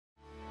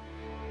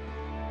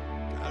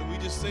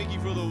just thank you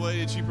for the way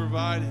that you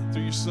provided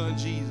through your son,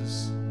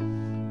 Jesus.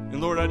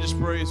 And Lord, I just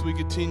pray as we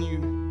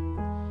continue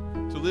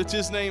to lift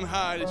his name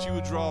high, that you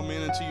would draw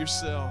men into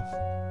yourself.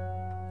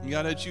 And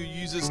God, that you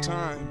use this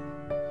time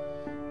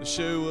to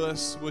show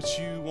us what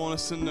you want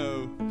us to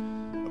know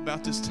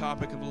about this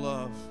topic of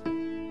love.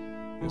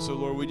 And so,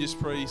 Lord, we just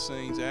pray these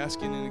things,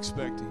 asking and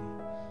expecting.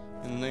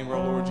 In the name of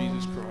our Lord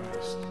Jesus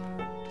Christ.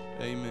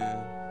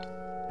 Amen.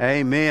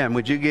 Amen.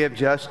 Would you give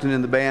Justin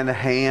and the band a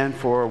hand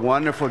for a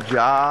wonderful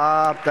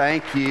job?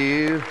 Thank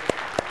you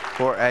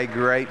for a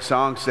great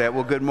song set.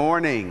 Well, good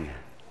morning.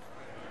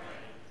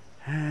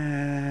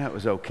 That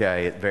was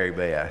okay at very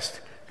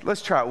best.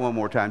 Let's try it one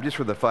more time just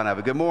for the fun of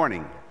it. Good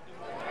morning.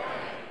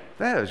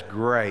 That was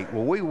great.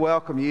 Well, we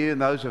welcome you,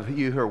 and those of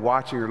you who are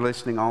watching or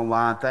listening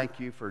online, thank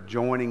you for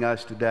joining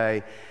us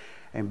today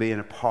and being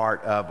a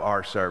part of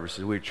our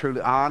services. We're truly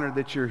honored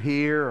that you're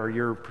here or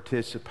you're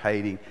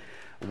participating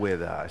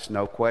with us.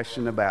 No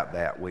question about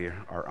that. We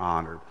are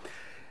honored.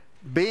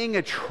 Being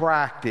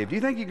attractive. Do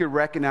you think you could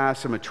recognize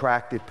some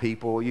attractive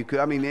people? You could.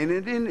 I mean,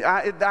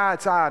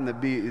 it's eye in the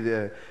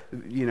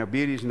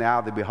beauty's in the eye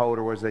of the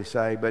beholder, as they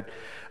say. But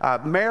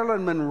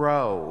Marilyn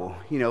Monroe,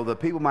 the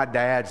people my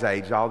dad's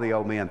age, all the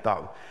old men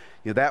thought,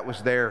 that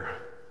was their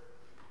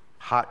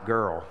hot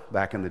girl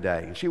back in the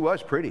day. And she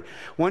was pretty.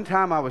 One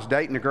time I was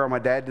dating a girl my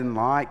dad didn't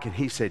like, and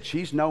he said,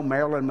 "She's no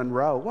Marilyn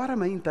Monroe." What a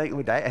mean thing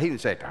with Dad. He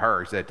didn't say it to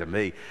her, he said it to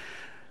me.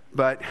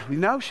 But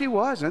no, she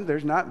wasn't.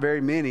 There's not very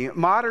many.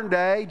 Modern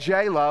day,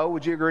 J-Lo,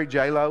 would you agree?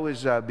 J-Lo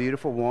is a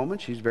beautiful woman.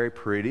 She's very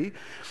pretty.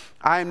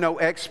 I am no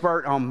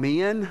expert on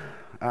men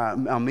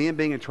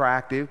being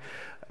attractive,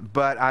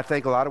 but I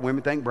think a lot of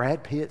women think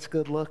Brad Pitt's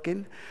good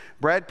looking.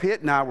 Brad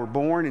Pitt and I were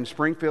born in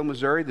Springfield,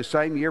 Missouri the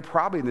same year,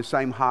 probably in the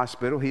same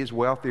hospital. He is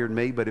wealthier than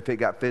me, but if it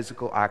got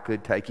physical, I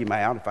could take him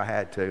out if I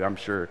had to, I'm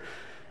sure.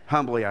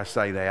 Humbly, I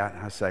say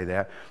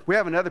that. We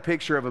have another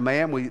picture of a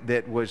man we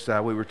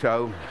were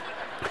told.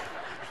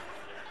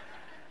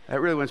 That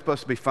really wasn't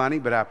supposed to be funny,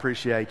 but I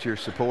appreciate your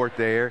support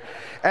there.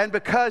 And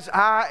because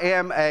I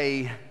am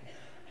a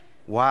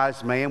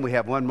wise man, we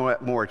have one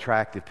more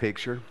attractive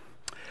picture.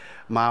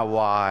 My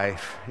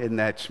wife. Isn't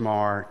that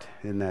smart?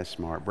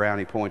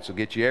 Brownie points will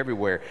get you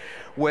everywhere.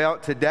 Well,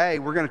 today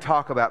we're going to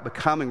talk about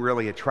becoming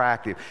really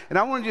attractive. And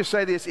I want to just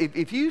say this.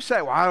 If you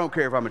say, well, I don't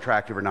care if I'm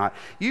attractive or not,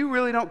 you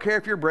really don't care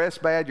if your breast's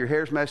bad, your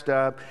hair's messed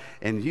up,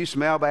 and you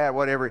smell bad,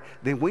 whatever,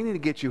 then we need to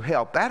get you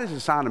help. That is a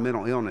sign of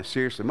mental illness,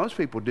 seriously. Most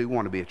people do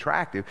want to be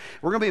attractive.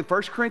 We're going to be in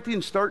 1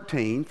 Corinthians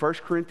 13.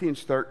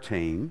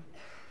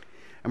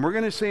 And we're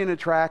going to see an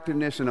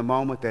attractiveness in a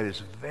moment that is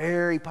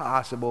very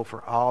possible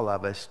for all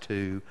of us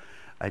to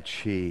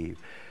achieve.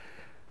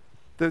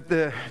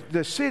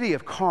 The city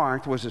of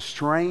Corinth was a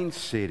strange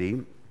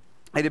city.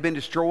 It had been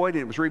destroyed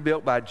and it was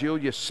rebuilt by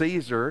Julius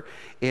Caesar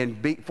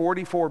in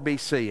 44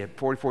 BC,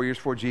 44 years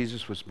before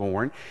Jesus was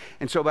born.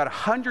 And so about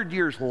 100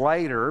 years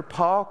later,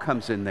 Paul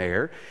comes in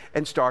there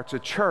and starts a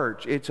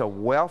church. It's a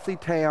wealthy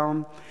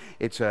town.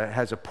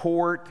 Has a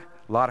port,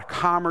 a lot of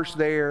commerce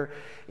there.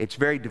 It's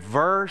very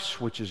diverse,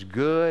 which is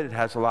good. It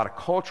has a lot of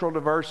cultural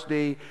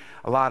diversity,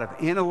 a lot of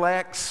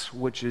intellects,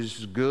 which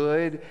is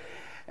good.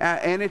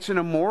 And it's an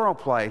immoral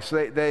place.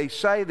 They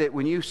say that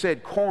when you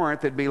said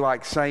Corinth, it'd be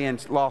like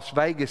saying Las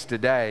Vegas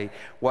today,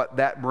 what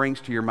that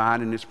brings to your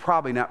mind. And it's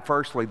probably not,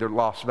 firstly, the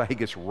Las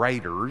Vegas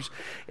Raiders.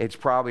 It's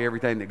probably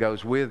everything that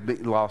goes with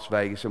Las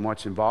Vegas and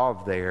what's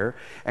involved there.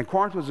 And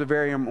Corinth was a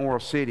very immoral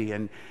city.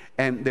 And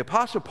the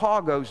Apostle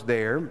Paul goes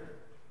there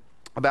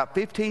about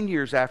 15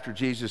 years after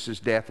Jesus'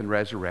 death and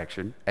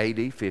resurrection,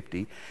 AD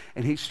 50,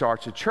 and he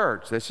starts a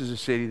church. This is a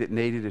city that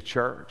needed a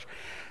church.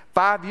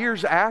 5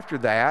 years after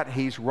that,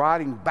 he's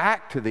writing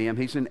back to them.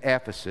 He's in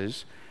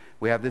Ephesus.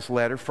 We have this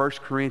letter, 1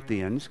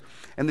 Corinthians.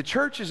 And the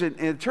church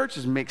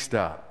is mixed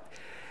up.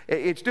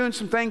 It's doing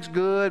some things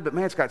good, but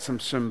man, it's got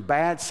some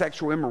bad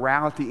sexual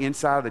immorality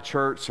inside of the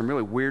church, some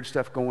really weird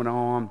stuff going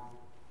on.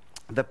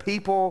 The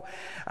people,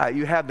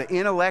 you have the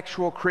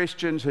intellectual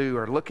Christians who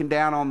are looking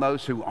down on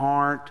those who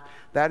aren't.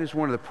 That is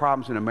one of the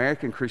problems in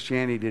American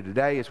Christianity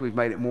today, is we've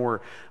made it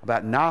more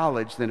about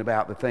knowledge than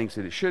about the things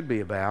that it should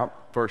be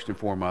about, first and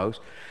foremost.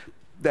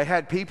 They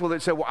had people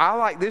that said, well, I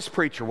like this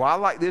preacher. Well, I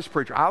like this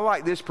preacher. I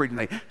like this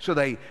preacher. So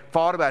they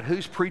fought about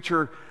whose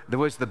preacher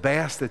was the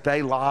best that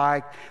they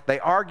liked. They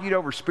argued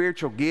over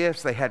spiritual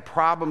gifts. They had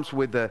problems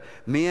with the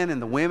men and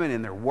the women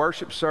in their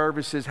worship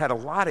services, had a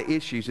lot of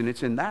issues. And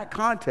it's in that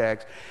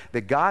context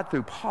that God,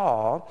 through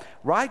Paul,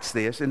 writes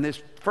this. In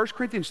this 1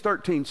 Corinthians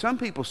 13, some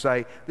people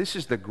say this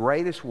is the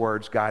greatest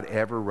words God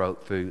ever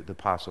wrote through the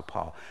Apostle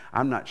Paul.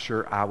 I'm not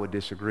sure I would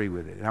disagree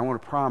with it. And I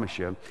want to promise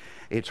you,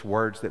 it's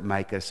words that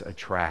make us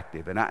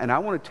attractive. And I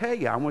want to tell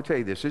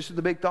you this. This is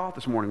the big thought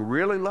this morning.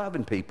 Really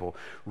loving people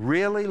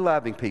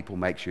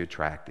makes you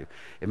attractive.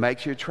 It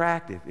makes you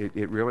attractive.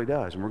 It really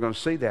does. And we're going to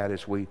see that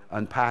as we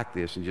unpack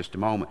this in just a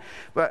moment.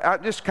 But I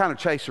just kind of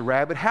chase a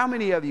rabbit. How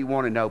many of you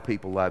want to know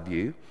people love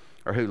you?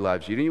 Or who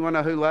loves you? Do you want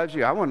to know who loves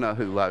you? I want to know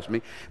who loves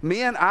me.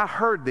 Men, I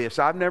heard this.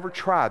 I've never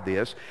tried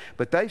this.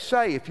 But they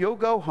say if you'll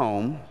go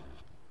home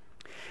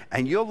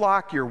and you'll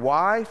lock your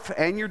wife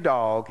and your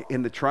dog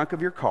in the trunk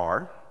of your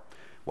car.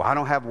 Well, I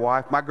don't have a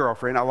wife, my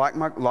girlfriend. I lock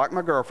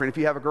my girlfriend. If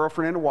you have a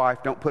girlfriend and a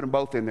wife, don't put them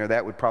both in there.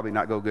 That would probably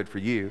not go good for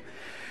you.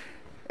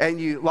 And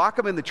you lock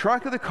them in the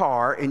trunk of the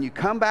car, and you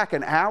come back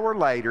an hour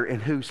later,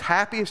 and who's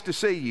happiest to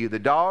see you, the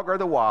dog or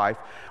the wife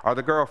or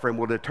the girlfriend,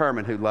 will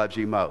determine who loves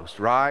you most,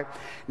 right?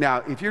 Now,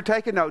 if you're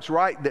taking notes,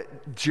 write the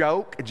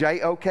joke,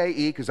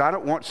 J-O-K-E, because I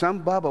don't want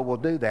some Bubba will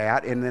do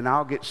that, and then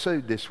I'll get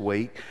sued this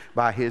week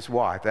by his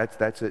wife.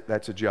 That's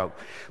a joke.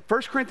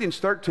 1 Corinthians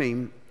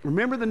 13,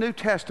 remember the New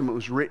Testament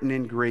was written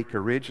in Greek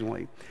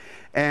originally,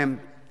 and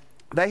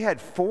they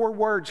had 4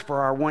 words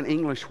for our one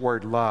English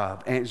word,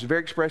 love, and it's a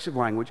very expressive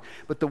language.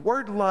 But the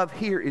word love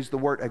here is the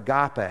word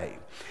agape.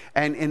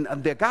 And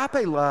the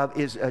agape love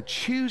is a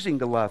choosing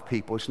to love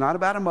people. It's not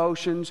about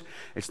emotions.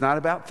 It's not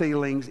about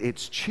feelings.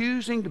 It's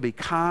choosing to be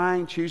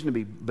kind, choosing to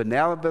be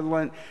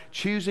benevolent,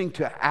 choosing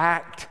to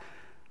act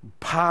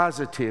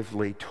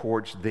positively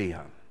towards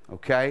them.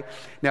 Okay?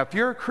 Now, if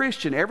you're a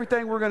Christian,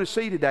 everything we're going to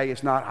see today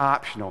is not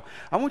optional.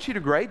 I want you to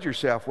grade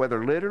yourself,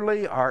 whether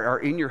literally or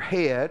in your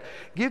head.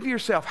 Give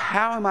yourself,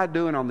 how am I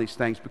doing on these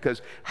things?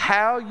 Because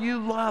how you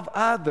love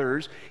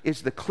others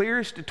is the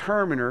clearest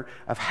determiner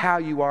of how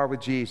you are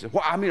with Jesus.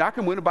 Well, I mean, I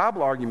can win a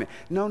Bible argument.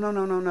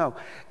 No.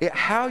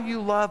 How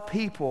you love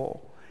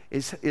people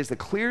is the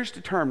clearest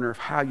determiner of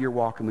how you're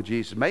walking with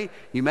Jesus.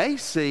 You may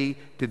see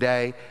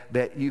today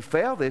that you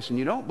fail this and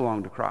you don't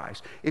belong to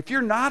Christ. If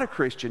you're not a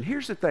Christian,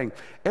 here's the thing.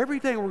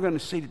 Everything we're going to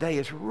see today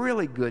is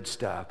really good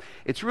stuff.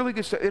 It's really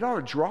good stuff. It ought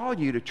to draw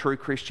you to true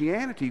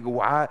Christianity. You go,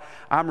 well,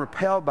 I'm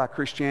repelled by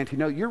Christianity.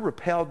 No, you're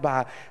repelled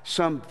by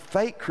some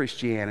fake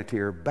Christianity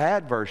or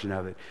bad version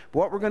of it. But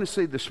what we're going to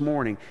see this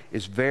morning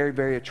is very,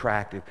 very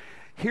attractive.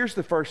 Here's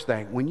the first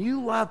thing. When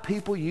you love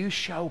people, you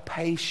show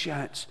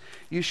patience.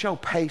 You show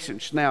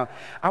patience. Now,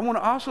 I want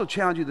to also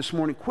challenge you this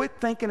morning, quit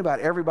thinking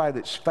about everybody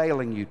that's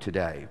failing you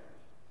today.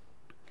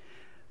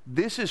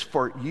 This is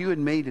for you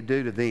and me to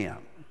do to them.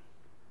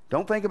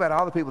 Don't think about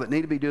all the people that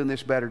need to be doing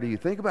this better to you.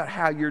 Think about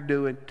how you're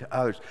doing to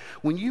others.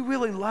 When you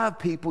really love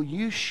people,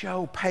 you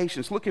show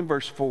patience. Look in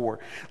verse 4.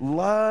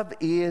 Love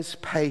is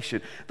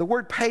patient. The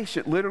word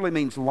patient literally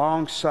means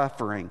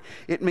long-suffering.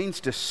 It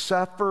means to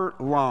suffer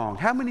long.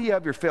 How many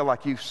of you feel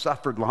like you've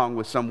suffered long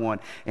with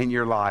someone in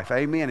your life?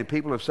 Amen. And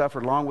people have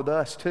suffered long with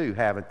us too,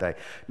 haven't they?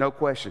 No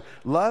question.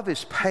 Love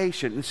is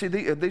patient. And see,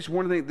 these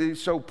one of the things,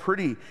 these so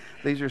pretty.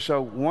 These are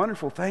so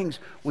wonderful things.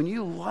 When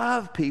you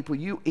love people,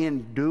 you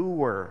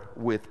endure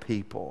with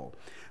people.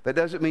 That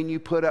doesn't mean you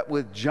put up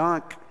with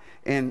junk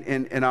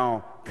and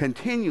all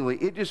continually.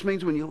 It just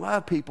means when you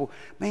love people,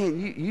 man,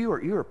 you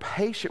are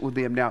patient with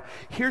them. Now,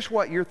 here's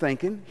what you're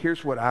thinking.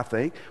 Here's what I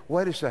think.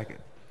 Wait a second.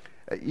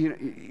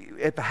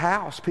 At the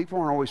house, people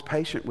aren't always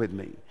patient with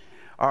me.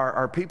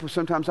 Or people,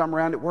 sometimes I'm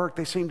around at work,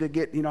 they seem to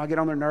get, I get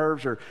on their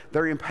nerves or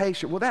they're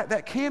impatient. Well,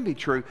 that can be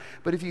true.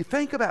 But if you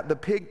think about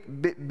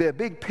the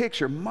big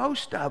picture,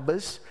 most of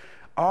us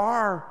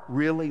are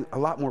really a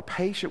lot more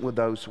patient with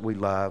those we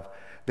love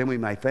than we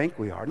may think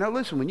we are. Now,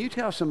 listen, when you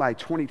tell somebody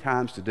 20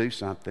 times to do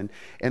something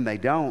and they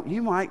don't,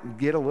 you might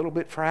get a little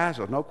bit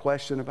frazzled, no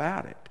question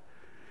about it.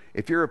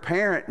 If you're a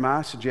parent,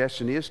 my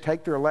suggestion is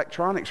take their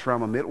electronics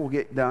from them. It will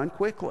get done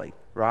quickly,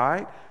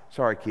 right?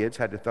 Sorry, kids,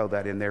 had to throw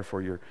that in there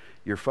for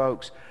your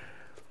folks.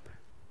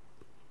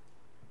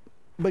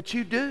 But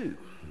you do.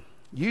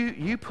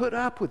 You put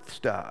up with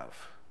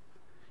stuff.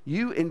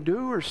 You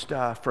endure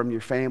stuff from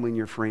your family and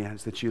your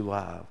friends that you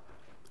love.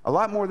 A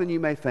lot more than you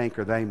may think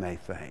or they may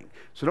think.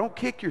 So don't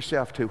kick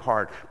yourself too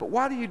hard. But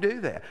why do you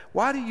do that?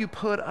 Why do you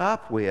put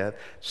up with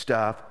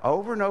stuff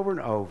over and over and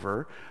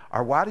over?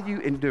 Or why do you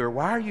endure?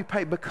 Why are you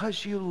patient?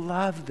 Because you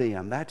love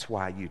them. That's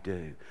why you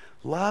do.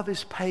 Love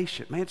is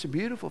patient. Man, it's a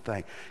beautiful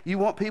thing. You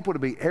want people to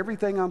be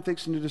everything I'm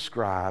fixing to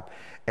describe,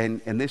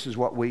 and this is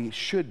what we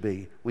should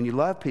be. When you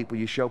love people,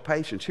 you show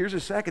patience. Here's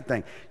the second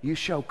thing. You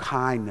show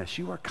kindness.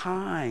 You are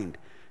kind.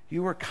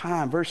 You are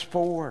kind. Verse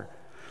 4.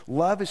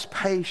 Love is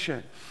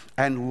patient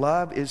and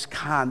love is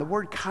kind. The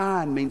word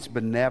kind means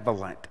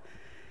benevolent.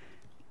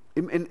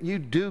 And you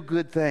do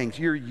good things.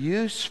 You're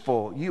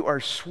useful. You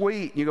are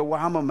sweet. You go, well,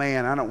 I'm a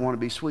man. I don't want to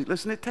be sweet.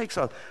 Listen, it takes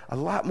a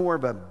lot more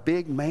of a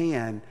big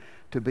man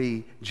to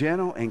be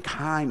gentle and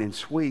kind and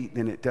sweet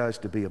than it does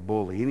to be a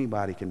bully.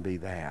 Anybody can be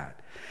that.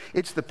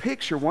 It's the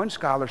picture, one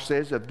scholar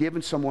says, of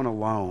giving someone a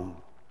loan.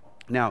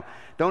 Now,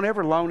 don't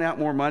ever loan out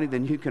more money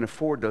than you can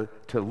afford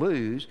to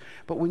lose.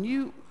 But when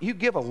you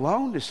give a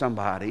loan to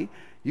somebody,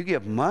 you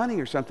give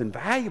money or something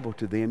valuable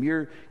to them,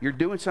 you're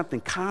doing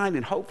something kind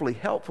and hopefully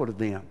helpful to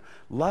them.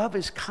 Love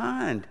is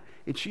kind.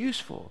 It's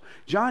useful.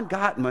 John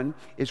Gottman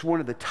is one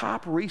of the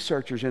top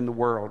researchers in the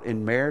world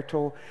in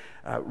marital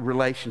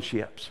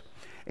relationships.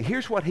 And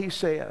here's what he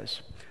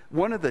says.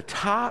 One of the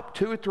top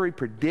 2 or 3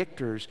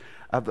 predictors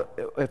of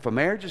if a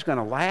marriage is going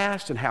to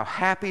last and how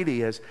happy it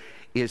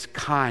is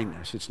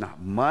kindness. It's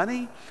not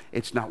money.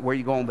 It's not where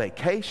you go on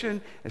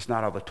vacation. It's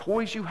not all the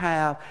toys you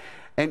have.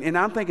 And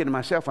I'm thinking to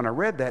myself when I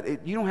read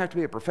that, you don't have to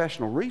be a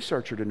professional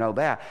researcher to know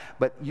that.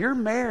 But your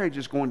marriage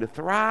is going to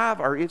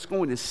thrive or it's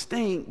going to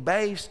stink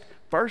based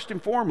first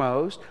and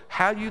foremost,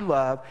 how you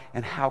love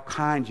and how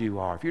kind you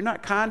are. If you're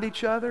not kind to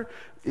each other,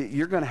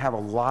 you're going to have a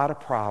lot of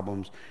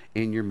problems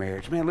in your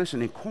marriage. Man,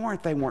 listen, in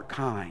Corinth, they weren't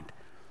kind.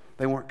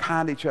 They weren't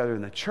kind to each other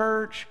in the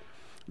church.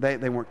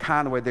 They weren't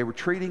kind the way they were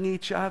treating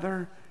each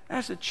other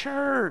as a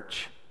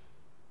church.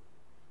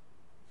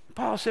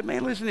 Paul said,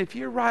 man, listen, if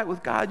you're right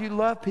with God, you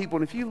love people.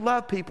 And if you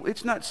love people,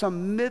 it's not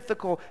some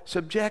mythical,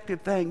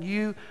 subjective thing.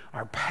 You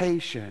are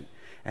patient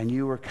and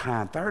you are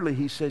kind. Thirdly,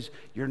 he says,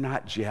 you're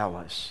not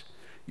jealous.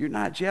 You're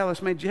not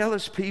jealous. Man,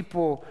 jealous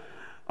people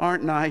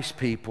aren't nice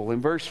people.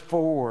 In verse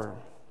 4,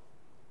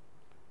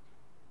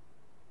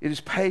 it is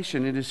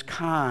patient, it is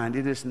kind,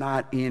 it is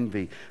not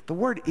envy. The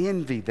word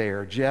envy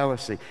there,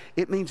 jealousy,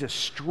 it means a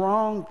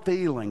strong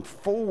feeling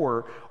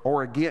for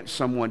or against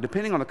someone.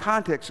 Depending on the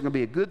context, it's going to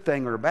be a good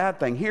thing or a bad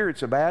thing. Here,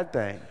 it's a bad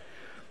thing.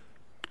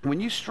 When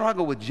you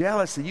struggle with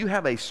jealousy, you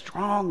have a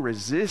strong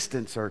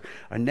resistance or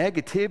a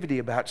negativity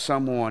about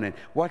someone and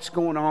what's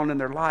going on in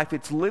their life.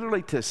 It's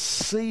literally to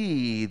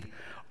seethe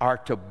or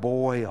to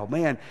boil.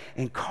 Man,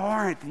 in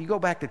Corinth, you go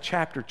back to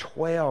chapter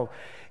 12,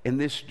 in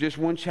this just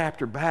one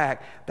chapter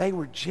back, they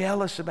were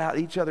jealous about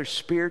each other's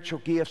spiritual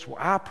gifts. Well,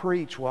 I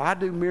preach. Well, I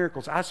do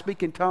miracles. I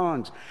speak in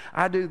tongues.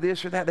 I do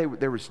this or that.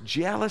 There was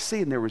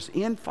jealousy and there was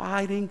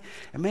infighting.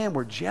 And man,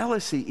 where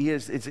jealousy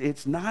is,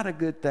 it's not a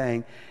good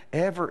thing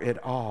ever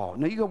at all.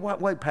 Now you go,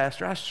 wait,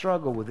 Pastor, I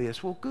struggle with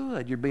this. Well,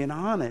 good. You're being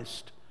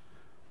honest.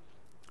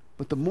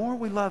 But the more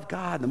we love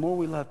God, the more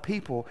we love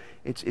people,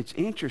 it's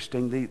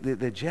interesting.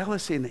 The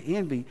jealousy and the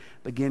envy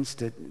begins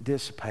to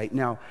dissipate.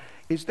 Now,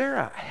 is there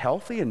a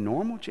healthy and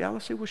normal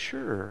jealousy? Well,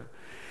 sure.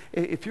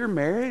 If you're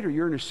married or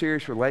you're in a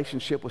serious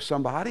relationship with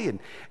somebody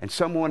and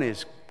someone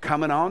is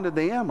coming on to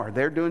them or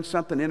they're doing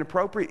something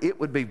inappropriate, it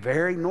would be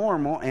very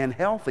normal and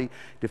healthy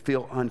to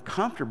feel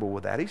uncomfortable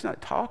with that. He's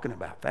not talking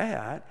about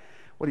that.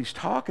 What he's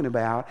talking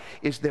about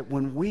is that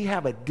when we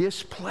have a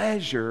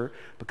displeasure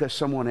because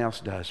someone else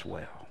does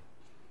well,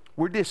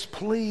 we're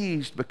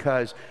displeased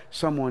because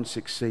someone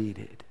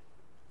succeeded.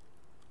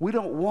 We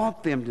don't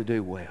want them to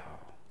do well.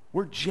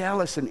 We're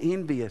jealous and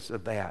envious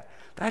of that.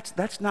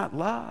 That's not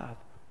love.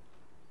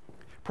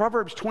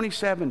 Proverbs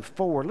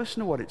 27:4,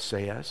 listen to what it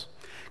says.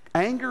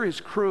 Anger is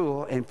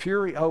cruel and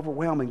fury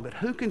overwhelming, but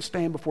who can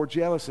stand before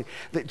jealousy?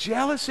 That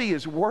jealousy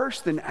is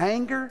worse than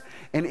anger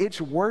and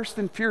it's worse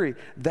than fury.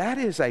 That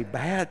is a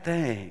bad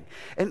thing.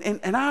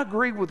 And I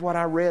agree with what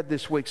I read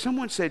this week.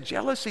 Someone said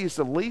jealousy is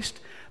the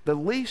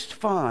least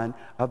fun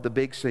of the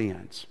big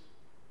sins.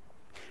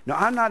 Now,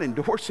 I'm not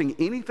endorsing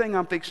anything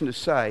I'm fixing to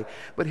say,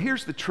 but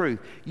here's the truth.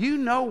 You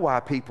know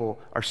why people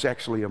are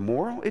sexually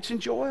immoral. It's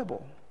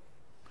enjoyable.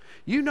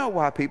 You know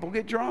why people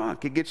get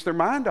drunk. It gets their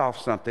mind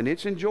off something.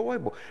 It's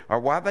enjoyable. Or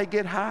why they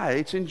get high.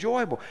 It's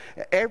enjoyable.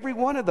 Every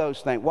one of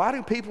those things. Why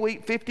do people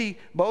eat 50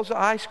 bowls of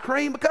ice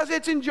cream? Because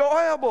it's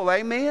enjoyable.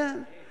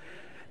 Amen?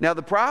 Now,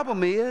 the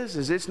problem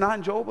is it's not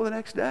enjoyable the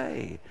next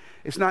day.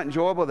 It's not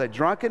enjoyable, the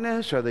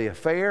drunkenness or the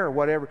affair or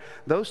whatever.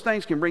 Those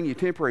things can bring you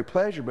temporary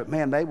pleasure, but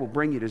man, they will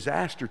bring you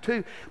disaster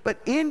too. But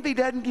envy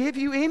doesn't give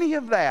you any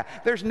of that.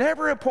 There's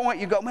never a point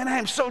you go, man, I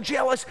am so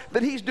jealous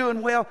that he's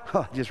doing well.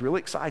 Oh, it just really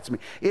excites me.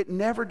 It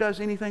never does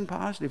anything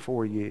positive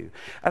for you.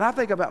 And I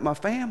think about my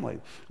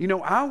family. You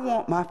know, I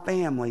want my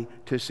family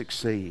to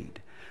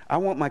succeed. I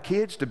want my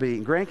kids to be,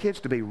 and grandkids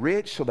to be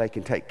rich so they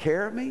can take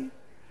care of me.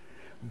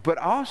 But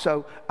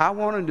also, I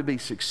want them to be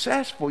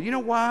successful. You know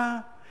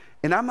why?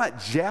 And I'm not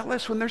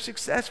jealous when they're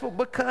successful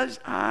because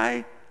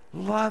I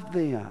love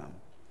them.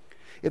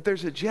 If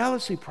there's a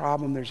jealousy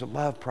problem, there's a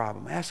love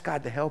problem. Ask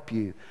God to help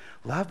you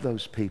love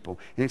those people.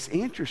 And it's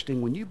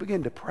interesting when you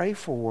begin to pray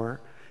for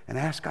and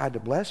ask God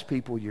to bless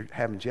people you're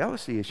having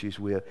jealousy issues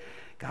with,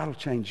 God will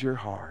change your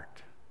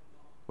heart,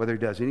 whether he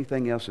does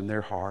anything else in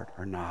their heart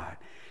or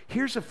not.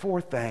 Here's the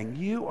fourth thing.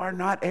 You are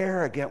not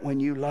arrogant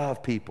when you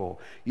love people.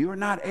 You are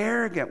not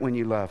arrogant when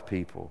you love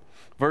people.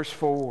 Verse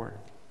 4.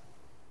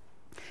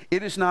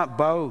 It is not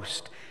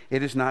boast.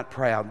 It is not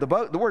proud.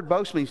 The word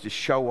boast means to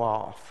show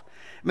off.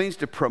 It means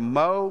to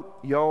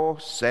promote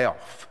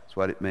yourself. That's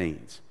what it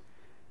means.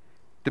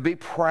 To be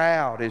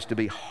proud is to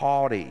be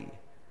haughty.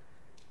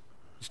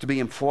 It's to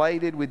be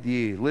inflated with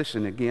you.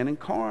 Listen, again, in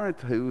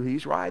Corinth, who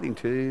he's writing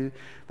to,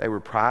 they were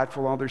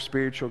prideful on their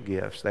spiritual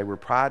gifts. They were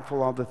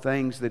prideful on the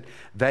things that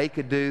they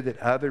could do that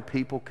other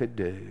people could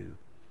do.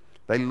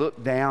 They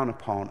looked down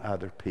upon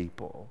other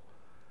people.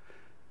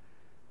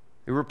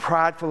 They were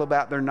prideful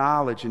about their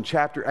knowledge. In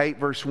chapter 8,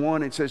 verse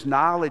 1, it says,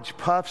 knowledge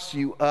puffs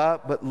you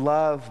up, but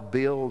love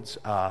builds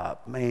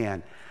up.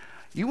 Man,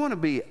 you want to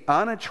be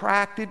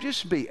unattractive,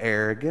 just be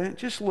arrogant.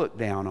 Just look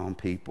down on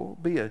people.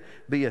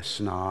 Be a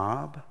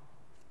snob.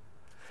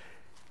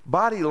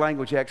 Body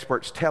language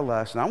experts tell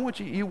us, and I want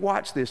you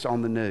watch this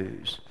on the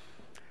news.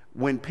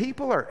 When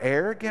people are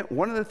arrogant,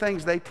 one of the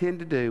things they tend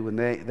to do when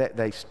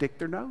they stick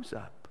their nose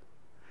up.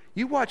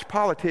 You watch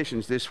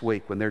politicians this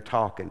week when they're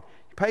talking.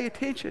 Pay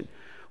attention.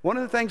 One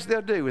of the things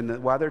they'll do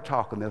while they're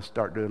talking, they'll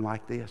start doing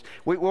like this.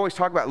 We always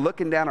talk about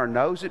looking down our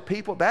nose at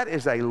people. That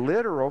is a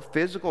literal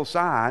physical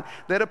sign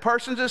that a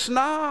person's a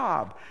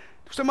snob.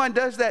 If someone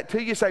does that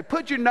to you, say,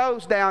 put your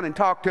nose down and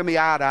talk to me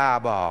eye to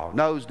eyeball,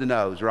 nose to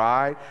nose,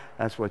 right?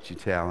 That's what you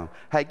tell them.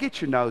 Hey, get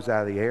your nose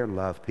out of the air and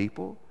love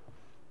people.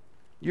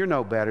 You're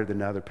no better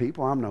than other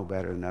people. I'm no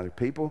better than other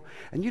people.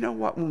 And you know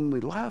what? When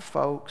we love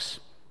folks,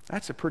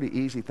 that's a pretty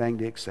easy thing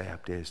to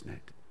accept, isn't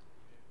it?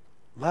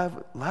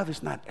 Love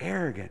is not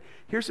arrogant.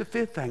 Here's the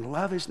fifth thing.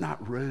 Love is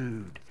not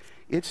rude.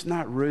 It's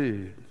not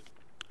rude.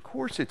 Of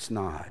course it's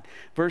not.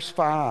 Verse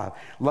 5,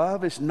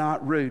 love is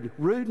not rude.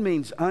 Rude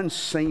means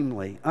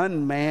unseemly,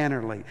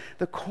 unmannerly.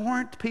 The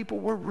Corinth people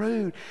were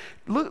rude.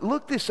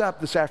 Look this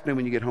up this afternoon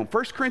when you get home.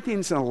 1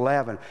 Corinthians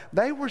 11.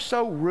 They were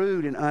so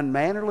rude and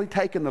unmannerly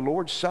taking the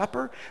Lord's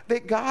Supper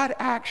that God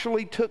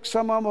actually took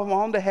some of them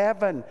on to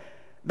heaven.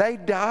 They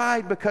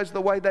died because of the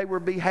way they were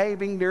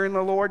behaving during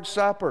the Lord's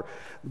Supper.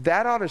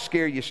 That ought to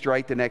scare you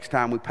straight the next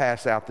time we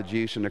pass out the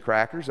juice and the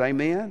crackers.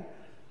 Amen?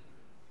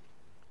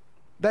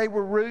 They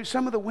were rude.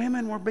 Some of the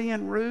women were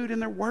being rude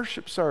in their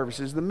worship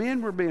services. The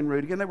men were being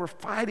rude. Again, they were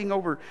fighting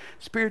over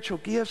spiritual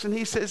gifts. And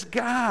he says,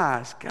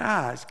 guys,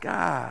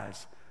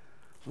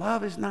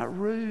 love is not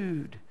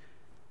rude.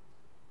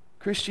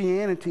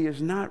 Christianity is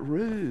not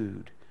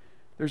rude.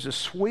 There's a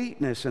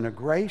sweetness and a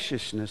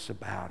graciousness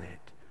about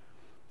it.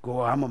 Go,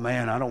 I'm a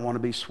man, I don't want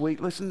to be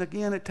sweet. Listen,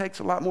 again, it takes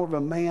a lot more of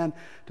a man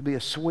to be a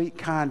sweet,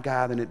 kind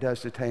guy than it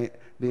does to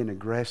be an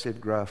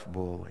aggressive, gruff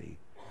bully.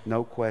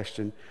 No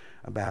question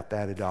about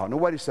that at all. Now,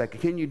 wait a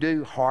second. Can you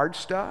do hard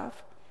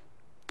stuff?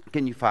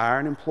 Can you fire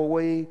an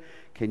employee?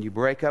 Can you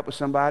break up with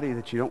somebody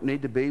that you don't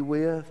need to be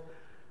with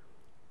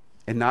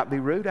and not be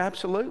rude?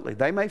 Absolutely.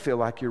 They may feel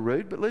like you're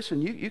rude, but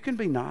listen, you can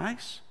be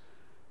nice.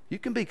 You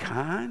can be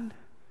kind.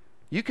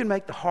 You can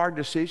make the hard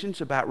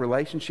decisions about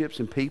relationships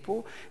and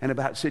people and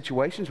about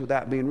situations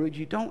without being rude.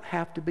 You don't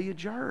have to be a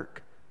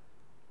jerk.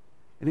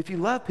 And if you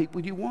love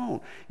people, you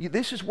won't.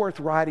 This is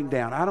worth writing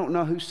down. I don't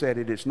know who said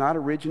it. It's not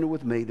original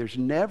with me. There's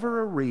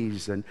never a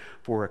reason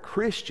for a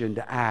Christian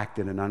to act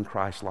in an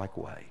unchristlike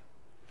way.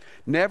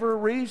 Never a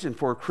reason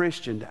for a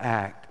Christian to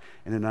act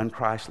in an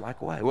unchristlike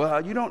way.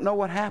 Well, you don't know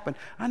what happened.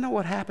 I know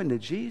what happened to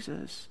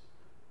Jesus.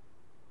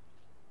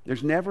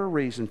 There's never a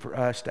reason for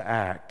us to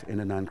act in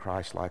an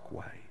unchristlike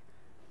way.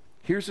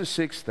 Here's the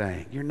sixth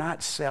thing. You're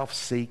not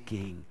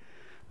self-seeking.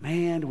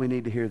 Man, we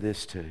need to hear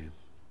this too.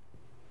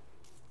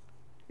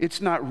 It's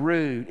not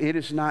rude. It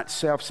is not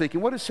self-seeking.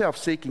 What does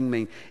self-seeking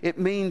mean? It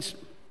means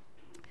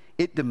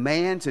it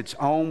demands its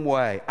own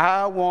way.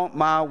 I want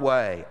my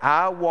way.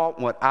 I want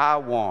what I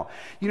want.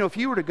 You know, if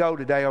you were to go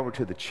today over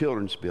to the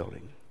children's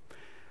building,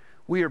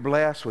 we are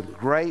blessed with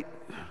great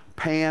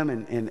Pam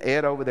and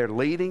Ed over there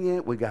leading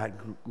it. We got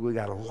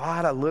a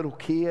lot of little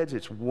kids.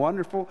 It's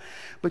wonderful.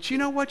 But you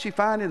know what you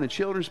find in the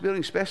children's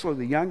building, especially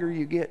the younger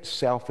you get?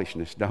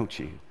 Selfishness, don't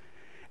you?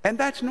 And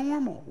that's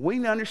normal.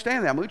 We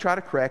understand that. We try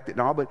to correct it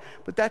and all, but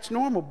that's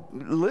normal.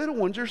 Little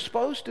ones are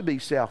supposed to be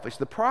selfish.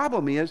 The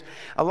problem is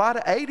a lot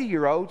of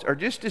 80-year-olds are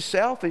just as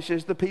selfish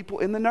as the people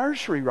in the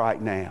nursery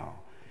right now.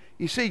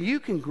 You see,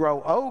 you can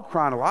grow old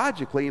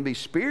chronologically and be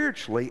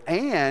spiritually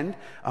and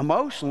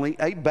emotionally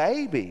a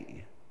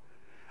baby.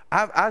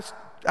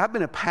 I've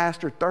been a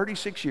pastor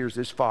 36 years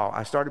this fall.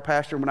 I started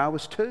pastoring when I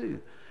was 2.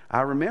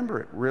 I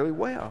remember it really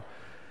well.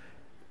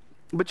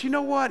 But you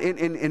know what?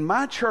 In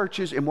my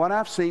churches and what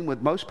I've seen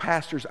with most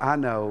pastors I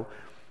know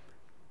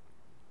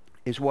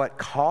is what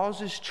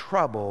causes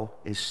trouble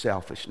is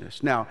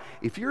selfishness. Now,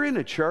 if you're in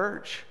a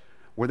church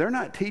where they're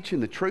not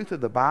teaching the truth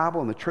of the Bible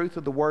and the truth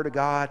of the Word of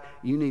God,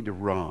 you need to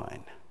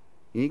run.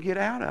 You need to get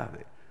out of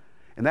it.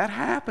 And that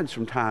happens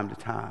from time to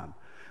time.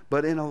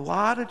 But in a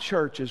lot of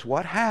churches,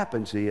 what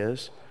happens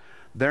is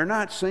they're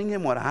not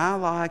singing what I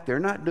like. They're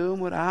not doing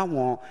what I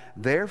want.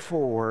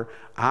 Therefore,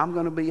 I'm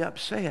going to be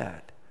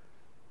upset.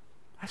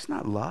 That's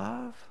not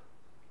love.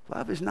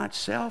 Love is not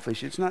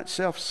selfish. It's not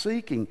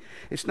self-seeking.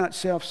 It's not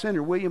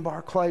self-centered. William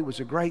Barclay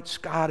was a great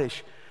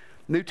Scottish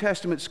New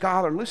Testament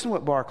scholar. And listen to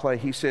what Barclay,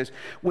 he says,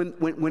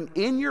 when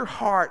in your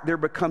heart there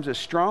becomes a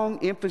strong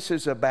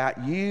emphasis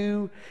about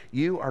you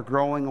are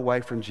growing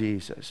away from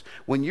Jesus.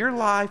 When your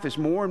life is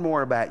more and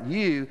more about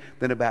you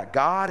than about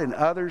God and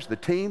others, the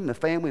team, the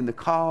family, and the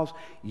cause,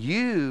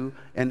 you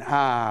and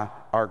I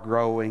are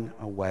growing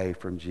away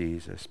from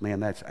Jesus. Man,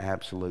 that's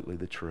absolutely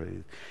the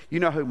truth. You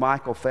know who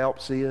Michael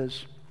Phelps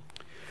is?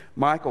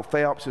 Michael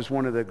Phelps is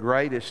one of the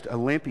greatest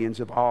Olympians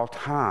of all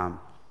time.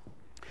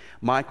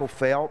 Michael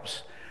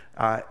Phelps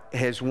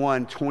has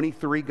won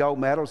 23 gold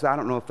medals. I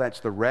don't know if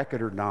that's the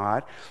record or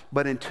not.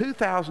 But in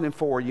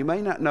 2004, you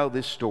may not know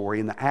this story,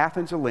 in the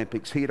Athens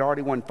Olympics, he had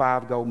already won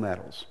 5 gold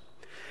medals.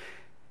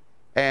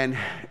 And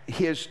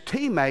his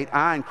teammate,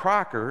 Ian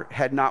Crocker,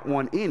 had not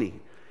won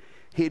any.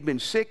 He had been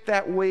sick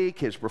that week.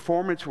 His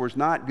performance was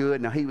not good.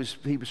 Now, he was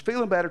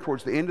feeling better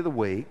towards the end of the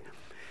week.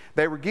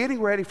 They were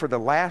getting ready for the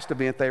last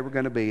event they were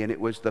going to be, and it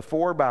was the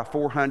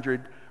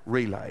 4x400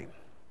 relay.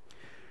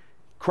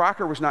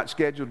 Crocker was not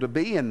scheduled to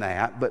be in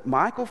that, but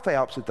Michael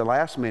Phelps at the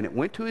last minute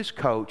went to his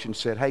coach and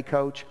said, hey,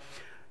 coach,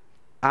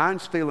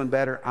 Ian's feeling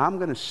better. I'm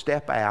going to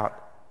step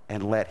out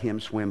and let him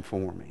swim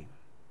for me.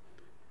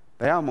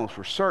 They almost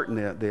were certain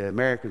that the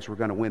Americans were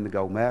going to win the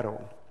gold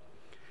medal.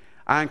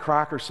 Ian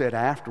Crocker said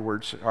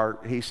afterwards,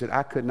 he said,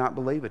 I could not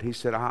believe it. He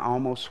said, I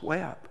almost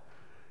wept.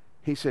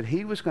 He said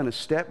he was going to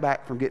step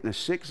back from getting a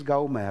 6th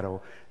gold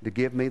medal to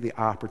give me the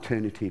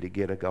opportunity to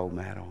get a gold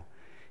medal.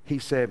 He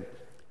said,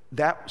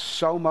 that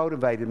so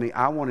motivated me.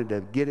 I wanted to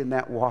get in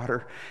that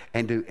water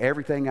and do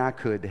everything I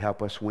could to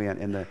help us win.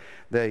 And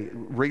the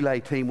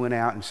relay team went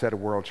out and set a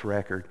world's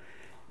record.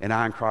 And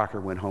Ian Crocker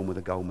went home with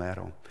a gold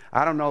medal.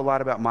 I don't know a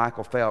lot about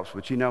Michael Phelps,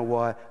 but you know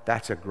what?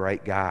 That's a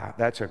great guy.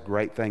 That's a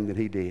great thing that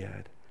he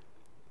did.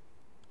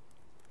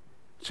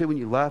 See, when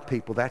you love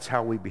people, that's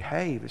how we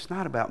behave. It's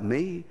not about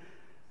me.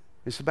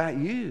 It's about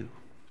you.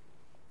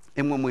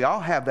 And when we all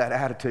have that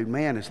attitude,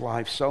 man, is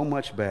life so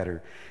much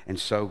better and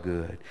so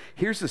good.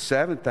 Here's the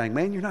 7th thing.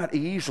 Man, you're not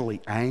easily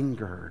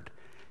angered.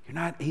 You're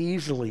not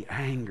easily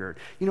angered.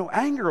 You know,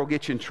 anger will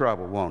get you in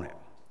trouble, won't it?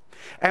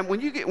 And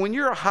when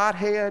you're a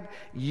hothead,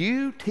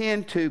 you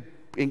tend to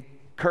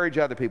encourage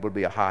other people to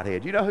be a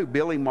hothead. You know who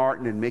Billy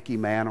Martin and Mickey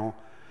Mantle,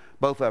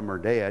 both of them are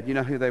dead. You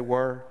know who they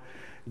were?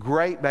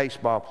 Great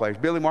baseball players.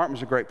 Billy Martin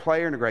was a great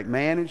player and a great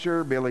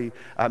manager.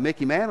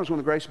 Mickey Mantle was one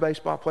of the greatest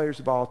baseball players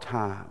of all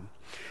time.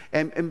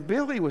 And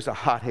Billy was a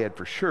hothead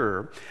for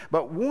sure.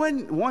 But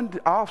one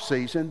off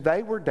season,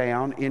 they were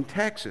down in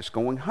Texas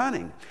going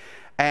hunting.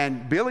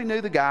 And Billy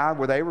knew the guy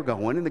where they were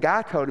going. And the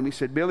guy told him, he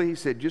said, Billy, he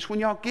said, just when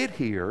y'all get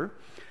here,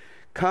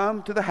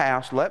 come to the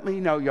house, let me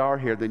know y'all are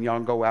here, then y'all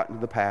can go out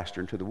into the pasture,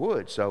 into the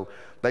woods. So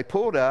they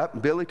pulled up,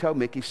 and Billy told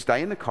Mickey,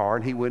 stay in the car,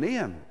 and he went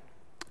in.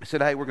 I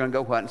said, hey, we're going to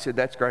go hunt. He said,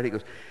 that's great. He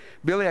goes,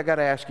 Billy, I got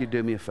to ask you to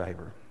do me a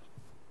favor.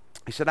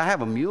 He said, I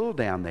have a mule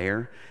down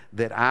there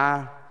that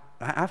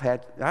I've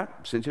had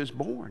since it was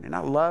born, and I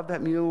love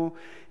that mule.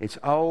 It's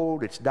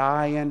old, it's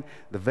dying.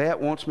 The vet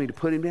wants me to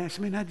put him down. I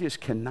said, man, I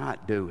just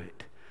cannot do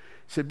it.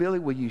 He said, Billy,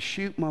 will you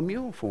shoot my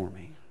mule for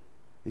me?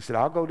 He said,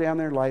 I'll go down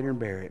there later and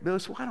bury it. Billy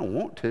said, well, I don't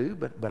want to,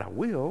 but I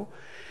will.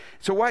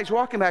 So while he's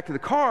walking back to the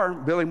car,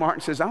 Billy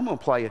Martin says, I'm going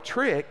to play a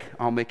trick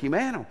on Mickey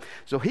Mantle.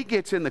 So he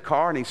gets in the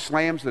car and he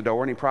slams the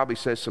door and he probably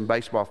says some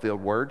baseball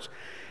field words.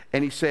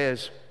 And he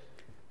says,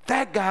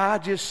 that guy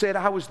just said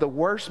I was the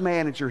worst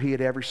manager he had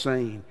ever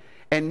seen.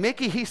 And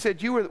Mickey, he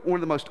said, you were one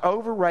of the most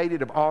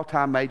overrated of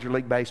all-time Major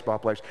League Baseball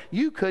players.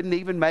 You couldn't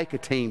even make a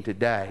team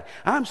today.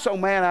 I'm so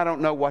mad I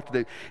don't know what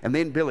to do. And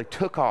then Billy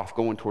took off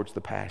going towards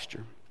the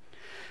pasture.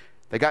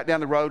 They got down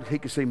the road. He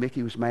could see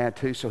Mickey was mad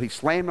too. So he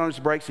slammed on his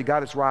brakes. He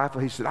got his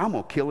rifle. He said, I'm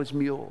going to kill his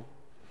mule.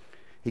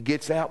 He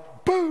gets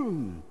out.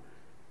 Boom.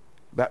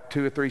 About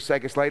 2 or 3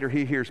 seconds later,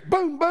 he hears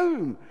boom,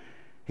 boom.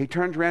 He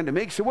turns around to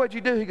Mickey. He said, what'd you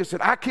do? He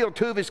said, I killed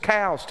 2 of his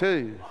cows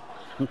too.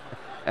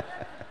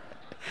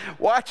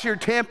 Watch your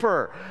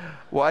temper.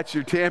 Watch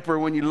your temper.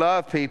 When you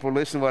love people,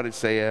 listen to what it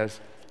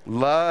says.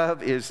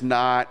 Love is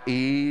not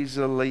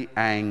easily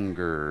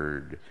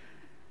angered.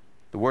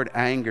 The word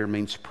anger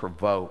means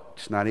provoked.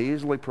 It's not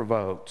easily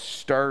provoked,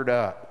 stirred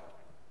up,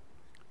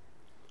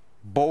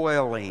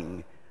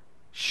 boiling,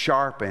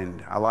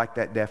 sharpened. I like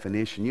that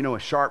definition. You know,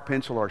 a sharp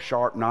pencil or a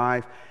sharp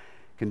knife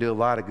can do a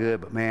lot of good,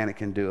 but man, it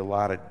can do a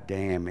lot of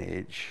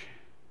damage.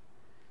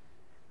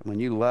 When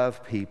you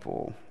love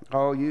people,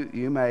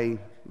 you may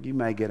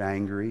get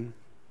angry,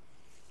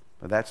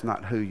 but that's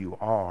not who you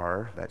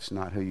are. That's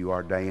not who you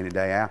are day in and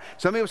day out.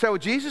 Some people say, well,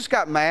 Jesus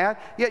got mad.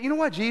 Yeah, you know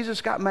why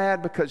Jesus got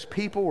mad? Because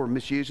people were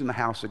misusing the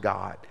house of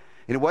God.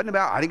 And it wasn't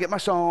about, I didn't get my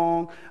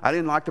song. I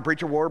didn't like the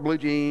preacher wore blue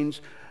jeans.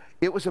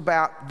 It was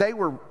about they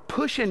were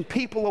pushing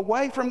people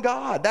away from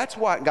God. That's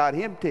what got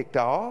him ticked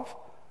off.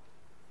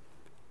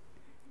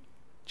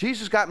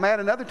 Jesus got mad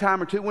another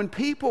time or two when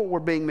people were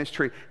being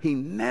mistreated. He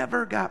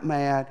never got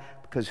mad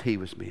because he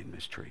was being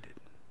mistreated.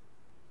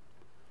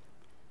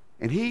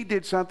 And he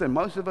did something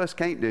most of us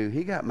can't do.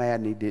 He got mad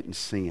and he didn't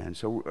sin.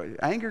 So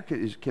anger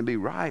can be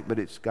right, but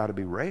it's got to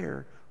be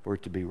rare for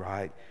it to be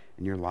right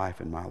in your life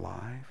and my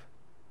life.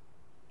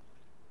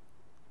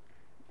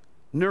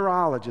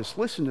 Neurologists,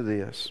 listen to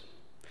this.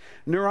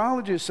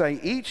 Neurologists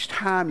say each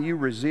time you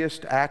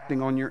resist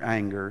acting on your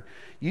anger,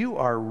 you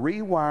are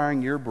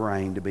rewiring your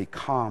brain to be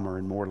calmer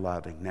and more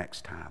loving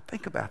next time.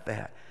 Think about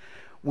that.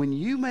 When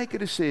you make a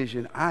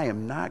decision, I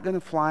am not going to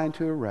fly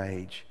into a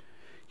rage,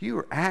 you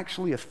are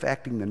actually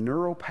affecting the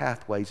neural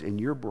pathways in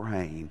your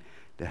brain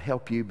to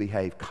help you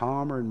behave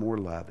calmer and more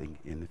loving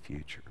in the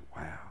future.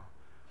 Wow.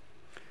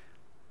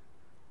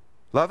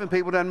 Loving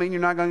people doesn't mean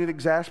you're not going to get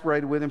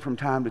exasperated with them from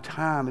time to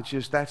time. It's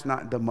just that's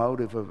not the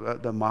motive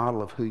of the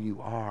model of who you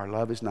are.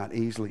 Love is not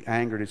easily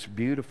angered. It's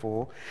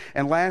beautiful.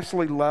 And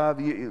lastly, love,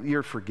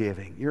 you're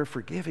forgiving. You're a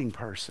forgiving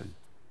person.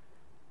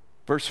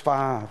 Verse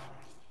 5.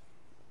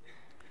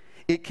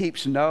 It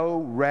keeps no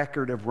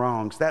record of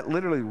wrongs. That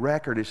literally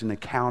record is an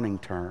accounting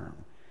term,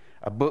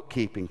 a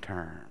bookkeeping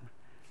term.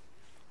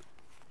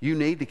 You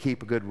need to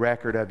keep a good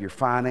record of your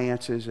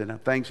finances and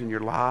of things in your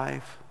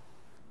life.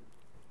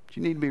 But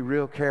you need to be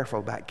real careful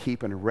about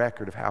keeping a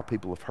record of how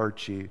people have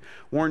hurt you.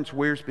 Warren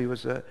Wiersbe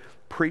was a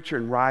preacher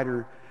and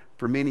writer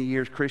for many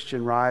years,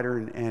 Christian writer,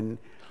 and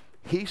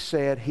he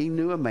said he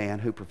knew a man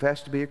who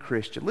professed to be a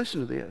Christian, listen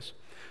to this,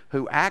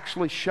 who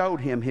actually showed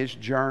him his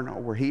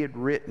journal where he had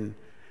written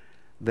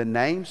the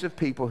names of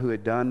people who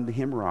had done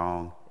him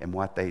wrong and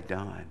what they'd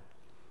done.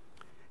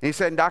 And he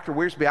said, Dr.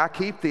 Wiersbe, I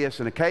keep this,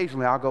 and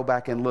occasionally I'll go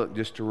back and look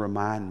just to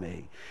remind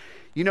me.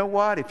 You know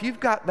what? If you've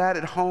got that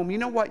at home, you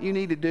know what you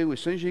need to do as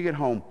soon as you get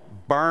home?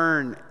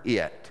 Burn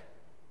it.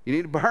 You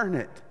need to burn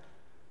it.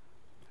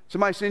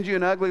 Somebody sends you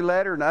an ugly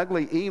letter, an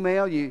ugly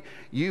email, you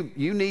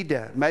need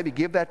to maybe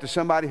give that to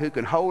somebody who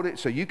can hold it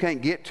so you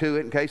can't get to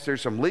it in case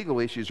there's some legal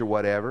issues or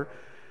whatever.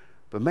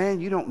 But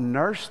man, you don't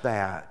nurse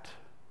that.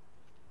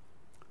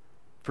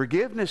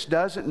 Forgiveness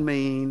doesn't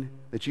mean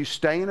that you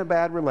stay in a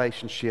bad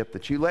relationship,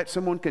 that you let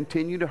someone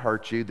continue to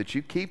hurt you, that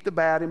you keep the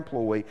bad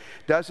employee.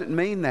 Doesn't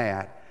mean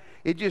that.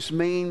 It just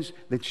means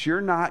that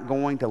you're not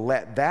going to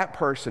let that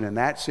person in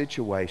that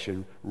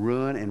situation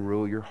ruin and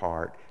rule your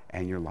heart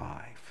and your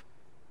life.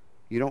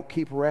 You don't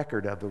keep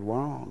record of the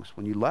wrongs.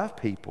 When you love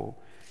people,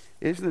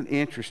 isn't it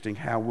interesting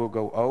how we'll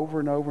go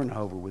over and over and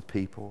over with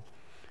people?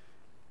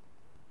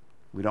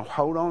 We don't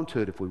hold on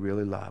to it if we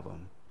really love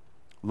them.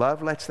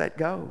 Love lets that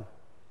go.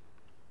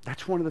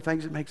 That's one of the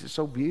things that makes it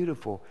so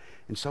beautiful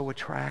and so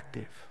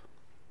attractive.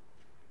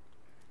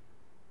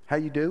 How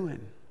you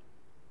doing?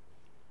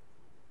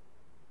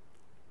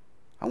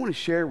 I want to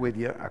share with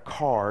you a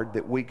card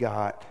that we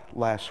got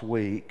last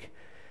week.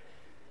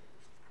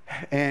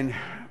 And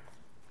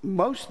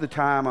most of the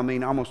time, I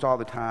mean almost all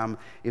the time,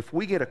 if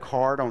we get a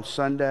card on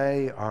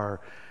Sunday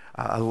or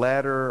a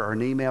letter or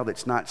an email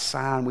that's not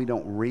signed, we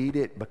don't read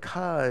it,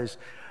 because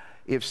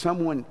if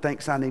someone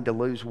thinks I need to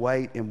lose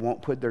weight and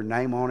won't put their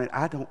name on it,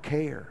 I don't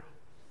care.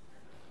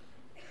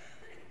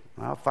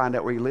 I'll find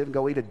out where you live and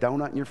go eat a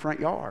donut in your front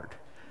yard.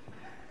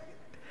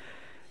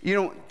 You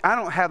know, I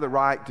don't have the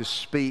right to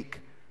speak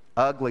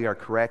ugly or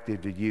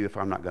corrective to you if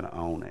I'm not going to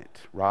own it,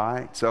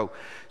 right? So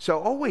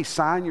always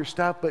sign your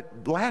stuff.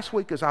 But last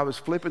week, as I was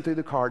flipping through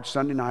the cards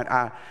Sunday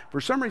night, for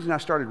some reason I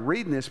started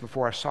reading this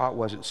before I saw it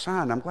wasn't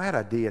signed. I'm glad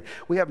I did.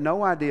 We have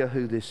no idea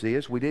who this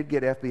is. We did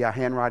get FBI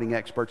handwriting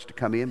experts to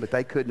come in, but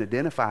they couldn't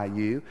identify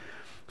you.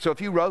 So if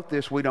you wrote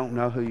this, we don't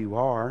know who you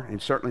are,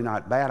 and certainly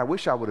not bad. I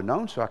wish I would have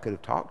known so I could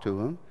have talked to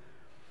them.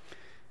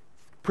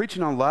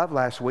 Preaching on love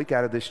last week,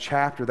 out of this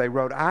chapter, they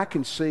wrote, I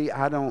can see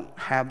I don't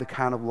have the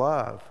kind of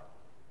love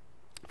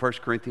 1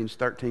 Corinthians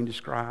 13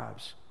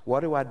 describes.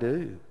 What do I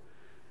do?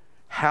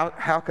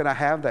 How can I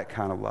have that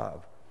kind of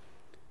love?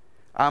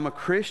 I'm a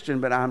Christian,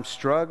 but I'm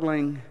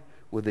struggling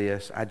with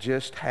this. I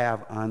just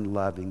have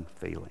unloving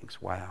feelings.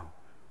 Wow,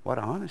 what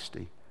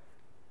honesty.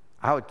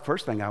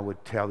 First thing I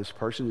would tell this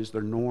person is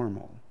they're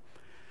normal.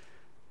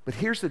 But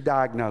here's the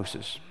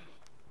diagnosis.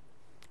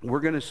 We're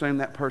going to assume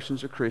that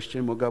person's a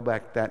Christian. We'll go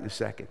back to that in a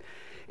second.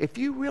 If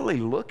you really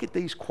look at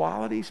these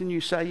qualities and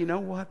you say, you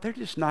know what, they're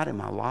just not in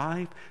my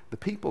life. The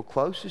people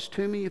closest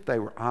to me, if they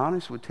were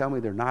honest, would tell me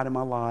they're not in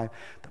my life.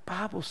 The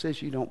Bible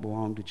says you don't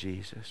belong to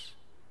Jesus.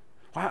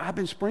 Well, I've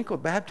been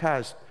sprinkled,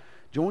 baptized,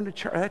 joined the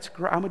church.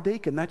 I'm a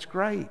deacon. That's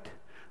great.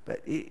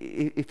 But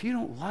if you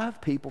don't love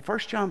people, 1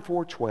 John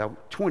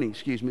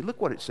 4:20, look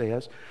what it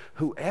says.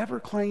 Whoever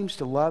claims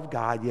to love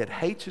God yet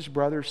hates his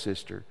brother or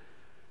sister,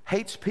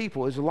 hates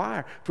people, is a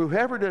liar. For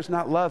whoever does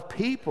not love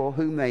people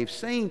whom they've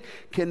seen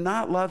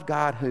cannot love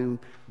God whom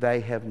they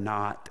have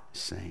not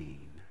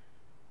seen.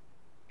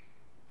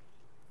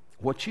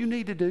 What you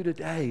need to do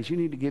today is you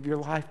need to give your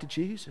life to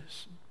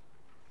Jesus.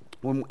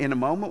 In a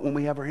moment when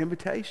we have our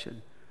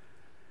invitation,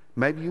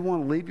 maybe you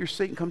want to leave your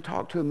seat and come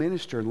talk to a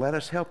minister and let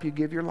us help you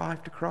give your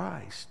life to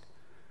Christ.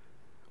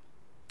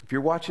 If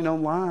you're watching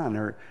online,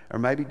 or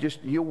maybe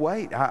just you'll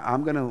wait.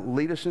 I'm going to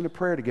lead us in a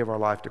prayer to give our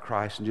life to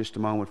Christ in just a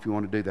moment if you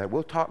want to do that.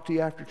 We'll talk to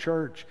you after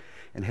church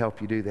and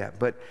help you do that.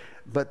 But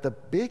the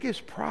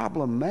biggest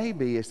problem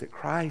maybe is that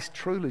Christ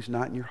truly is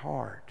not in your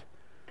heart.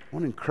 I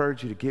want to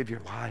encourage you to give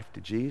your life to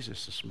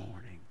Jesus this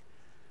morning.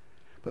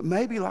 But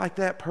maybe like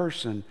that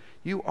person,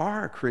 you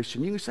are a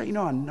Christian. You can say,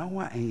 I know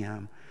I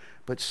am,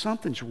 but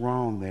something's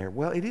wrong there.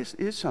 Well, it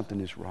is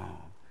something is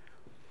wrong.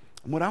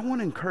 And what I want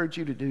to encourage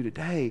you to do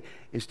today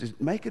is to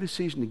make a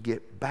decision to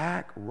get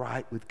back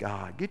right with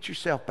God. Get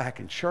yourself back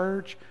in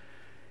church.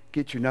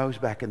 Get your nose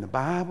back in the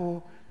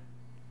Bible.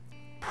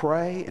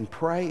 Pray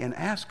and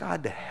ask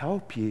God to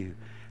help you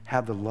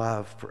have the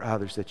love for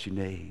others that you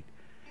need.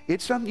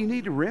 It's something you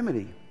need to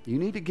remedy. You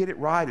need to get it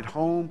right at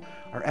home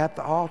or at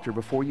the altar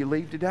before you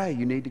leave today.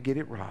 You need to get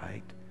it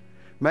right.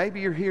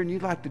 Maybe you're here and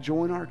you'd like to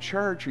join our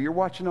church, or you're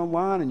watching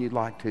online and you'd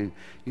like to.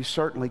 You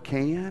certainly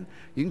can.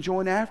 You can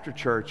join after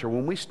church, or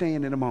when we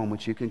stand in a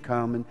moment, you can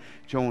come and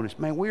join us.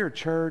 Man, we're a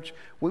church.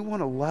 We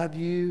want to love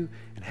you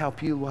and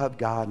help you love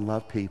God and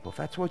love people. If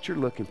that's what you're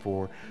looking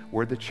for,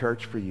 we're the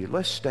church for you.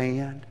 Let's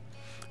stand.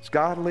 As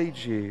God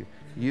leads you,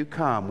 you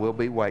come. We'll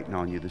be waiting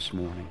on you this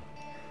morning.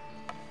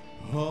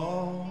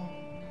 All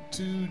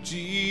to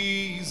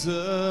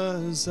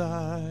Jesus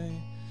I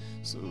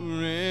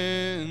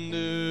surrender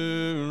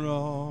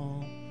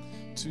all.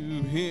 To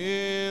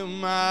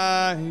him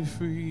I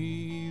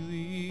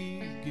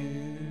freely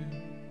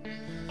give.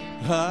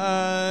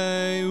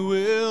 I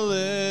will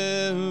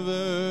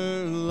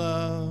ever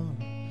love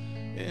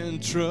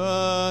and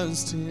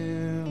trust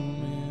him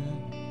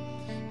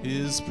in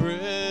his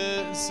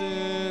presence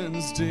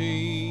sins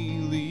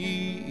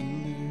daily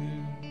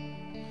live.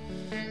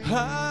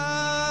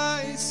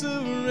 I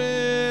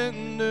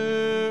surrender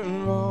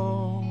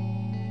all.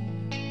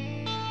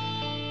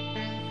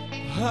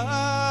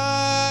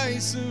 I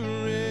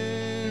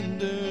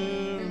surrender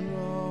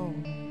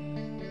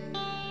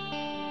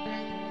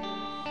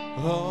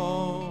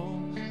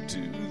all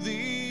to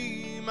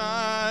thee,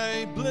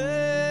 my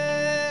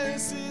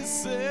blessed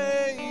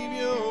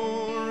Savior.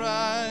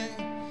 I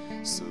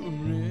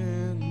surrender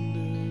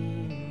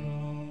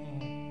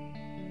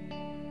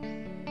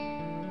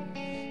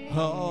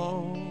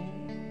all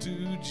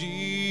to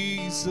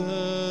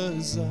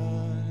Jesus.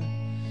 I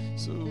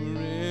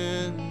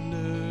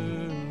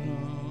surrender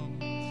all.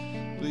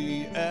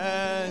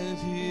 At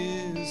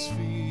his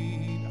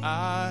feet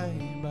I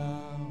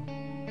bow.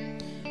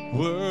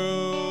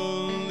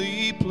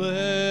 Worldly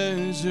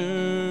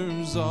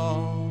pleasures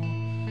all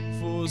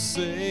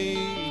forsaken,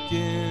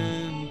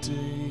 take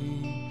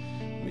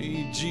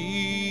me,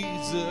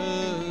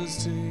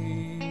 Jesus, take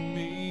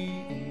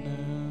me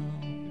now.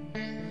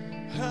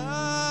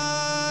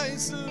 I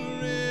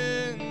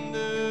surrender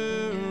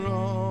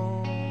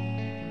all.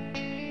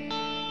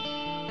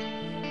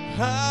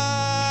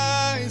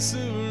 I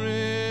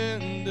surrender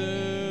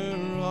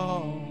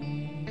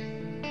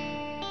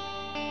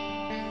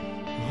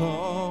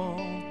all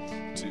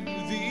to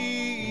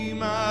thee,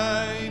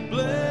 my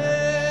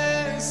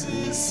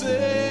blessed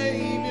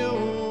Savior.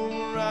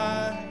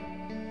 I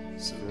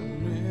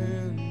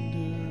surrender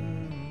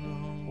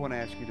all. I want to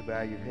ask you to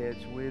bow your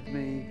heads with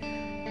me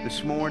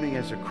this morning.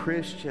 As a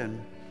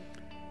Christian,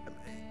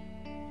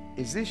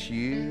 is this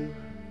you?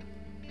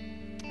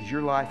 Is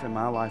your life and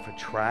my life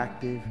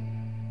attractive?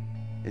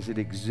 Is it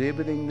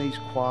exhibiting these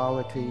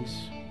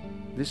qualities?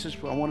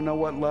 I want to know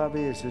what love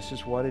is. This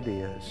is what it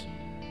is.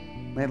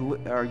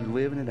 Man, are you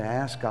living it?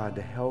 Ask God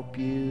to help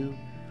you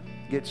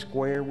get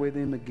square with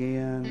Him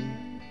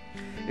again.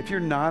 If you're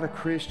not a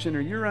Christian or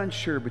you're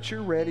unsure, but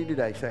you're ready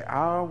today, say,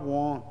 I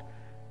want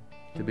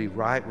to be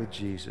right with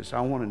Jesus.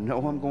 I want to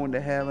know I'm going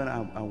to heaven.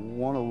 I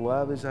want to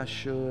love as I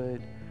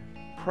should.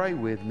 Pray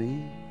with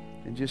me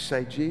and just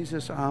say,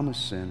 Jesus, I'm a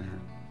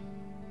sinner.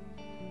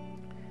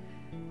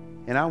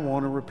 And I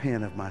want to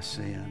repent of my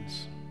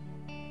sins.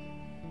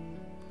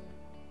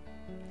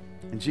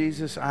 And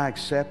Jesus, I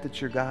accept that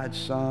you're God's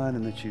Son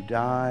and that you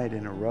died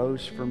and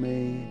arose for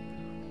me.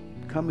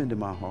 Come into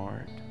my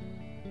heart.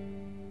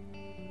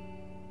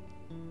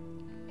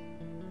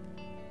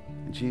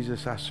 And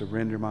Jesus, I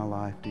surrender my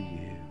life to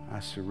you. I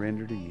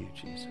surrender to you,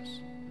 Jesus.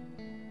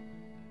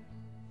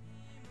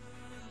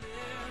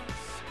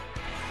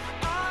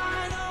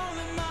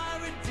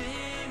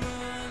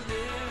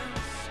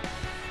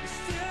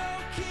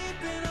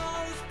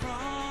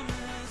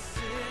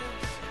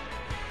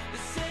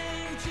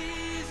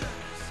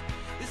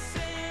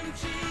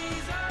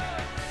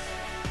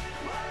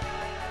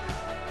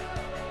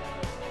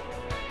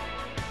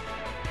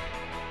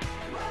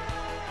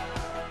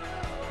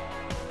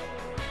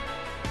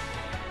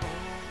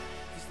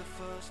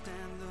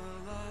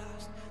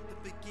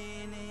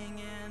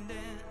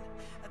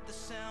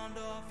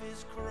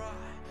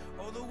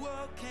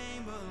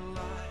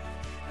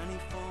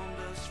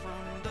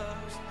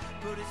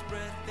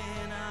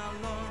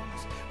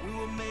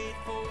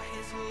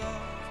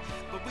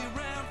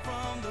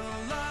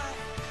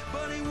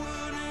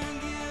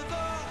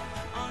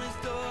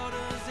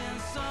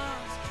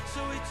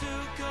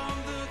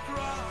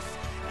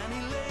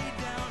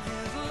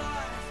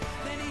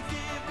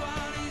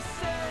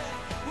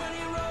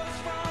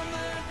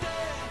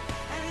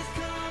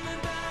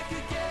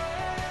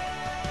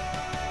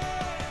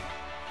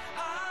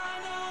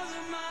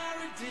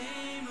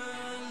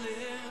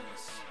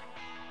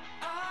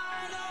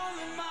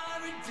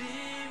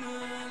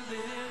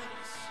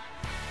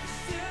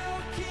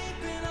 Still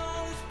keeping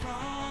all his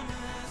promises.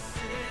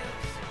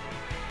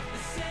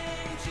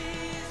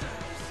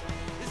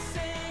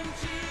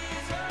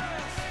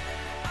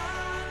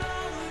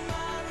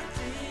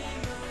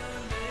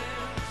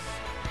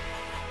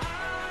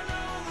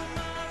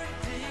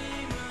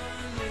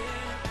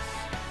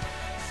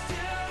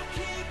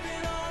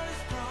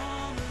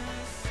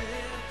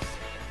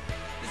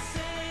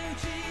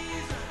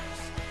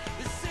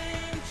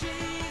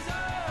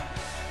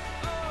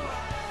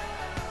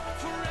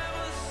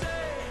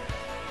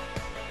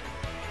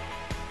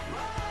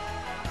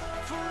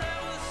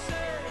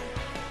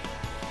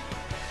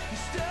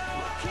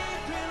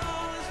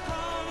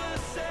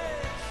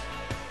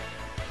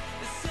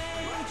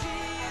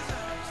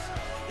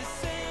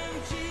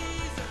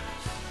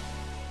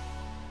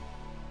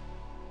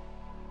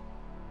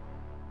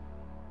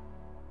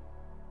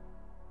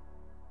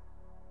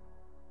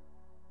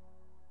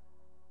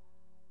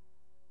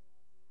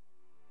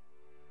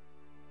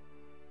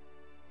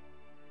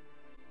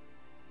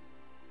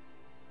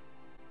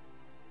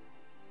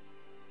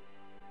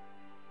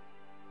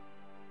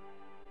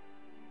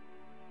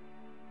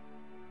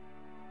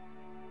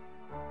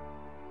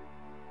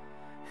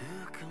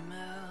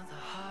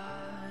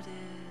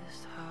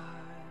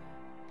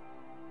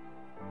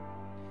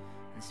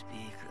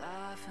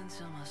 yourself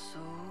into my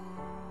soul.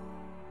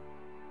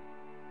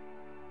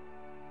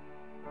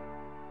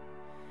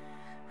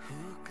 Who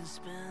can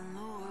spin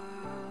the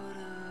world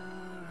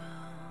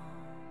around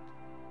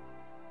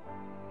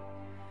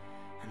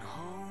and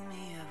hold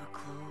me ever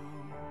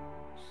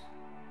close?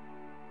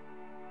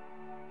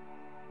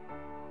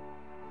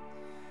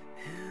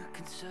 Who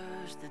can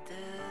search the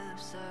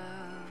depths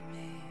of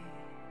me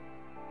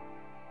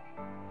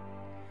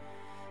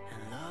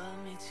and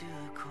love me to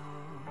the core?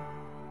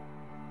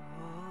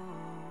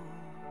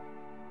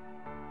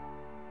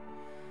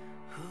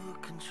 Who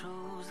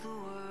controls the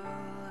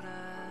world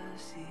I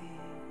see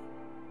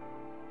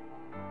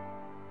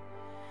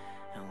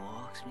and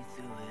walks me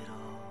through it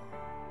all?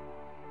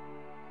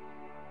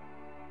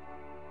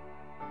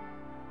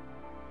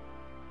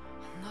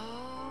 No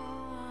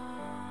one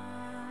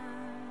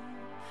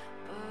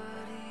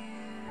but you.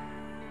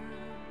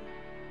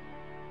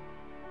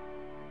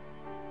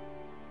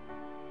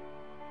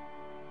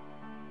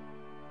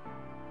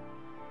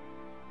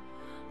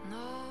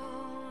 No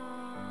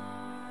one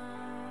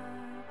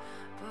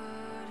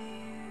but you.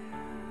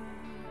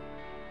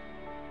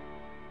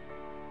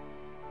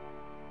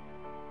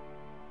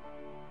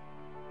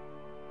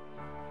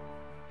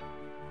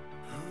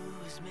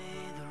 Who has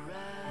made the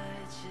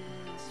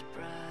righteous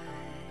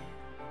bright?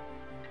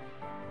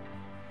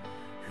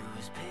 Who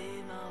has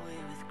paved my way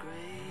with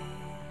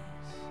grace?